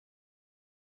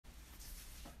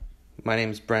My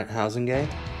name is Brent Houzenga.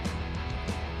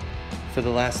 For the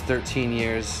last 13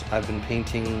 years, I've been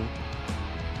painting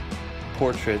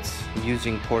portraits,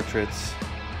 using portraits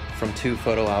from two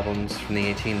photo albums from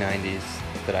the 1890s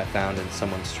that I found in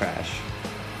someone's trash.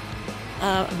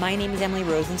 My name is Emily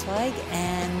Rosenzweig,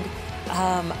 and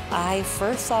I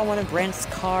first saw one of Brent's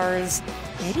cars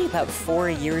maybe about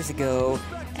 4 years ago,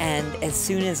 and as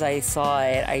soon as I saw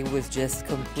it, I was just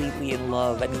completely in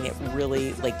love. I mean, it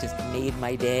really, just made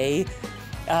my day.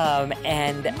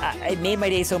 It made my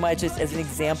day so much as an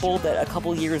example that a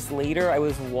couple years later, I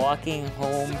was walking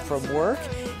home from work,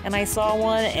 and I saw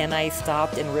one, and I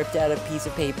stopped and ripped out a piece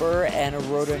of paper and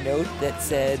wrote a note that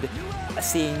said,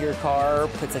 "Seeing your car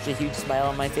put such a huge smile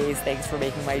on my face. Thanks for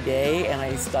making my day." And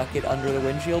I stuck it under the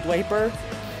windshield wiper.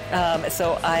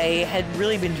 So I had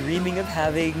really been dreaming of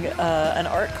having an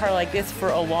art car like this for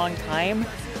a long time.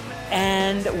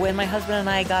 And when my husband and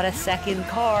I got a second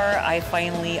car, I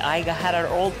had our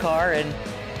old car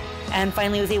and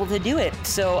finally was able to do it.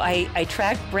 So I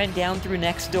tracked Brent down through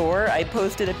Nextdoor. I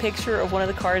posted a picture of one of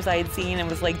the cars I had seen and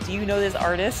was like, "Do you know this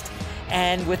artist?"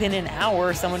 And within an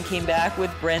hour, someone came back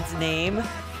with Brent's name,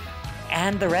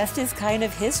 and the rest is kind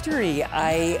of history.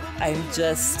 I'm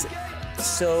just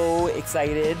so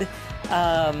excited.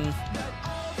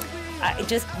 I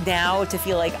just now to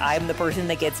feel like I'm the person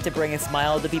that gets to bring a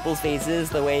smile to people's faces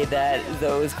the way that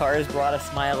those cars brought a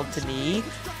smile to me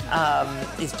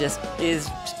is just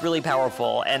really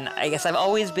powerful. And I guess I've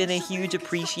always been a huge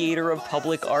appreciator of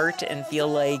public art and feel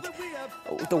like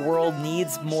the world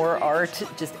needs more art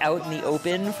just out in the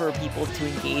open for people to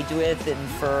engage with and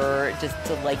for just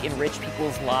to enrich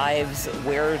people's lives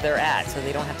where they're at, so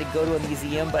they don't have to go to a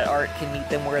museum, but art can meet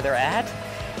them where they're at.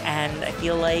 And I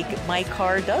feel like my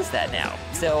car does that now.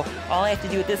 So all I have to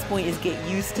do at this point is get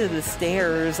used to the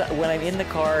stares when I'm in the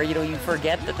car. You know, you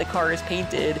forget that the car is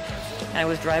painted. And I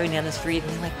was driving down the street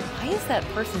and I'm like, why is that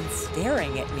person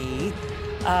staring at me?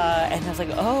 And I was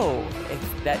like, oh,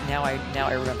 it's that now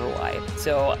I remember why.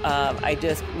 So I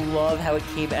just love how it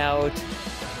came out.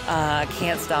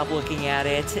 Can't stop looking at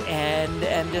it, and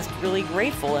am just really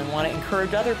grateful and want to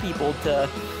encourage other people to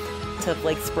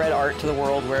spread art to the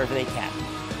world wherever they can.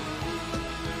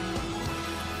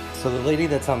 So the lady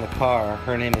that's on the car,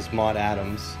 her name is Maud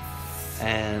Adams,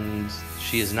 and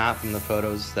she is not from the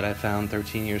photos that I found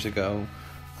 13 years ago,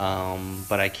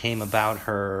 but I came about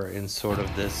her in sort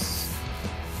of this,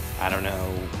 I don't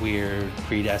know, weird,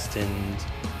 predestined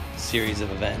series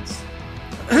of events.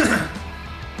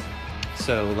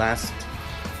 So last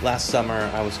summer,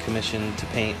 I was commissioned to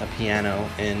paint a piano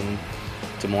in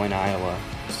Des Moines, Iowa.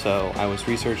 So I was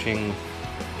researching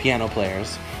piano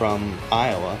players from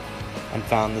Iowa and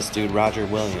found this dude, Roger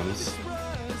Williams,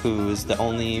 who is the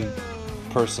only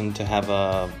person to have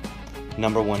a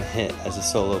 #1 hit as a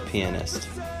solo pianist.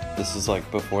 This is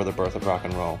before the birth of rock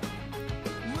and roll.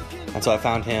 And so I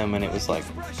found him, and it was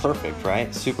perfect,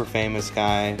 right? Super famous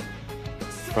guy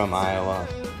from Iowa.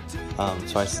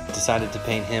 So I decided to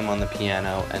paint him on the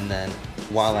piano, and then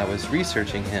while I was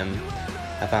researching him,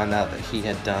 I found out that he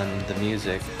had done the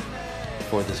music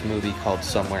for this movie called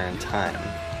Somewhere in Time.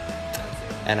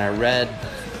 And I read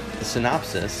the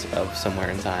synopsis of Somewhere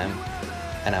in Time,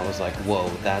 and I was like, whoa,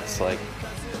 that's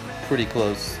pretty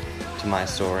close to my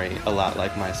story, a lot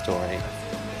like my story,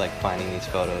 finding these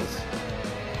photos.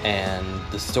 And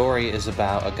the story is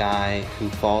about a guy who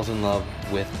falls in love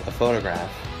with a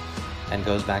photograph and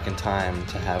goes back in time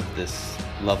to have this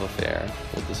love affair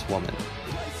with this woman.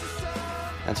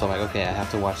 And so I'm like, okay, I have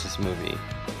to watch this movie.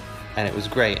 And it was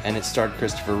great, and it starred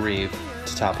Christopher Reeve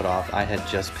to top it off. I had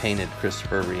just painted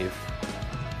Christopher Reeve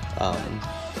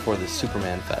for the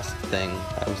Superman Fest thing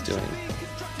I was doing.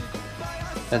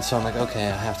 And so I'm like,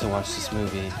 okay, I have to watch this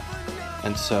movie.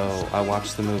 And so I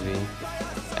watched the movie,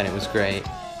 and it was great.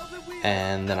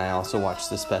 And then I also watched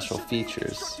the special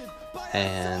features.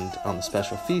 And on the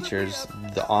special features,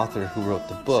 the author who wrote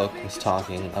the book was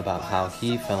talking about how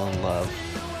he fell in love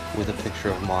with a picture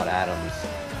of Maud Adams,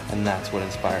 and that's what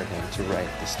inspired him to write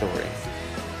the story.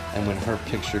 And when her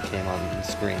picture came on the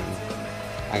screen,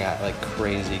 I got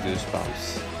crazy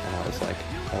goosebumps, and I was like,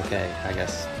 okay, I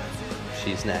guess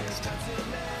she's next.